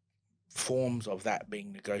forms of that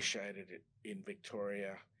being negotiated in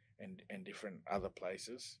Victoria and different other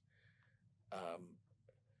places.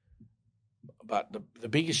 But the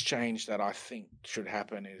biggest change that I think should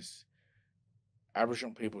happen is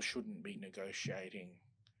Aboriginal people shouldn't be negotiating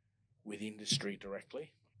with industry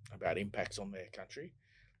directly about impacts on their country,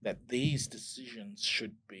 that these decisions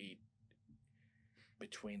should be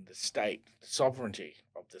between the state, the sovereignty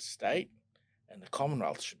of the state, and the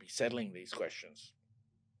Commonwealth should be settling these questions,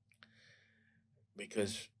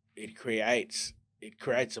 because it creates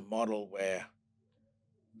a model where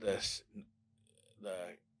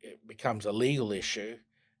it becomes a legal issue,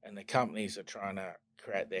 and the companies are trying to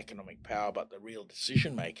create the economic power, but the real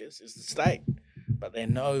decision makers is the state. But they're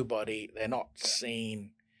not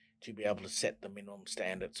seen to be able to set the minimum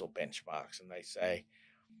standards or benchmarks. And they say,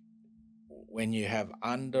 when you have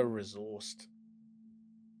under-resourced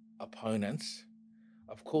opponents,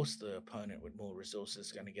 of course the opponent with more resources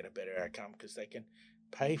is going to get a better outcome because they can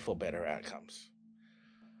pay for better outcomes.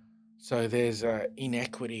 So there's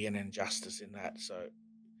inequity and injustice in that. So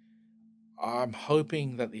I'm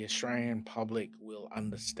hoping that the Australian public will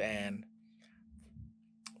understand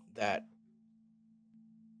that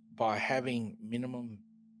by having minimum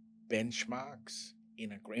benchmarks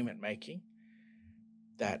in agreement making,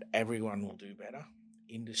 that everyone will do better.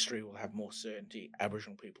 Industry will have more certainty,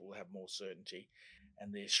 Aboriginal people will have more certainty,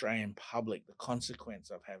 and the Australian public, the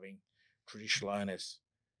consequence of having traditional owners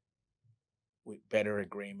with better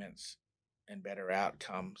agreements and better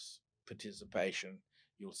outcomes, participation,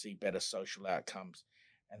 you'll see better social outcomes,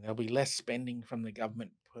 and there'll be less spending from the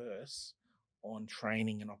government purse on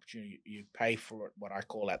training and opportunity. You pay for it, what I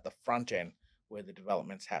call at the front end, where the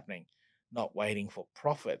development's happening, not waiting for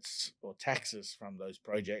profits or taxes from those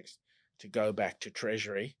projects to go back to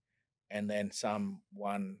Treasury, and then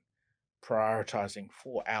someone prioritising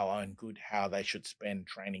for our own good how they should spend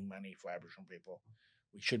training money for Aboriginal people.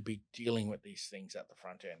 We should be dealing with these things at the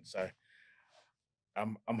front end. So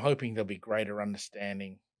I'm hoping there'll be greater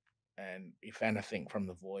understanding, and if anything, from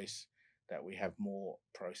the voice, that we have more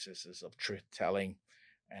processes of truth telling,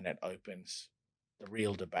 and it opens the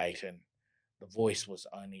real debate. And the voice was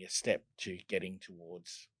only a step to getting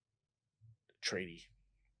towards the treaty.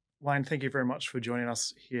 Wayne, thank you very much for joining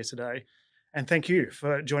us here today. And thank you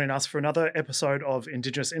for joining us for another episode of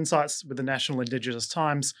Indigenous Insights with the National Indigenous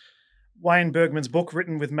Times. Wayne Bergmann's book,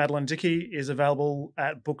 written with Madeline Dickey, is available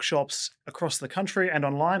at bookshops across the country and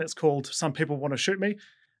online. It's called Some People Want to Shoot Me.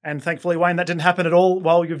 And thankfully, Wayne, that didn't happen at all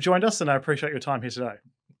while you've joined us, and I appreciate your time here today.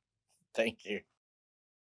 Thank you.